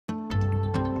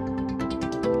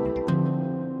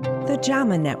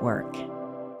JAMA Network.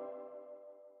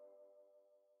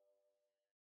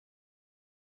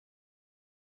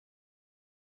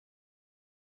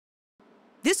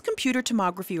 This computer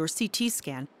tomography or CT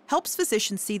scan helps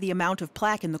physicians see the amount of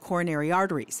plaque in the coronary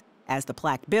arteries. As the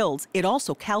plaque builds, it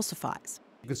also calcifies.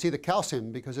 You can see the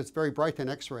calcium because it's very bright in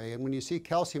X-ray, and when you see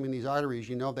calcium in these arteries,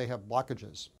 you know they have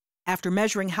blockages. After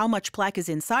measuring how much plaque is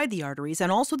inside the arteries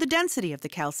and also the density of the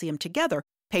calcium together,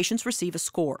 patients receive a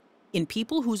score. In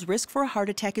people whose risk for a heart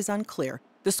attack is unclear,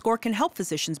 the score can help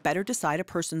physicians better decide a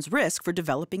person's risk for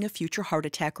developing a future heart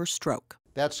attack or stroke.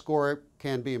 That score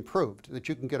can be improved, that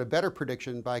you can get a better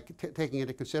prediction by taking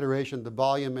into consideration the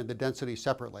volume and the density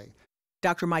separately.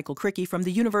 Dr. Michael Cricky from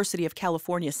the University of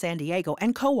California, San Diego,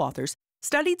 and co-authors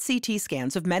studied CT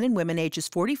scans of men and women ages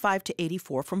 45 to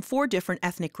 84 from 4 different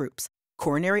ethnic groups.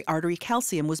 Coronary artery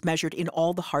calcium was measured in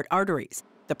all the heart arteries.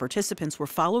 The participants were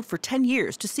followed for 10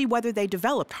 years to see whether they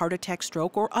developed heart attack,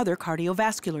 stroke, or other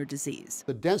cardiovascular disease.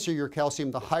 The denser your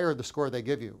calcium, the higher the score they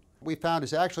give you. What we found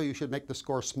is actually you should make the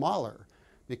score smaller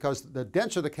because the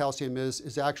denser the calcium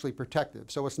is actually protective.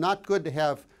 So it's not good to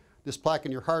have this plaque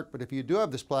in your heart, but if you do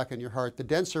have this plaque in your heart, the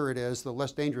denser it is, the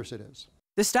less dangerous it is.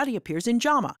 The study appears in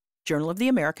JAMA, Journal of the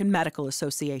American Medical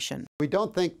Association. We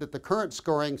don't think that the current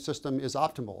scoring system is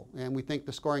optimal, and we think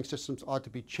the scoring systems ought to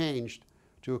be changed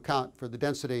to account for the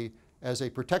density as a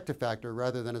protective factor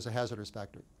rather than as a hazardous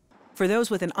factor. For those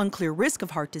with an unclear risk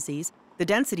of heart disease, the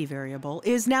density variable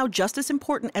is now just as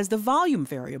important as the volume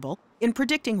variable in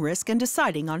predicting risk and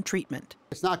deciding on treatment.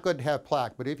 It's not good to have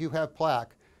plaque, but if you have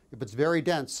plaque, if it's very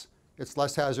dense, it's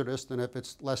less hazardous than if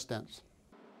it's less dense.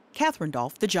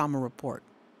 Dolf, the JAMA Report.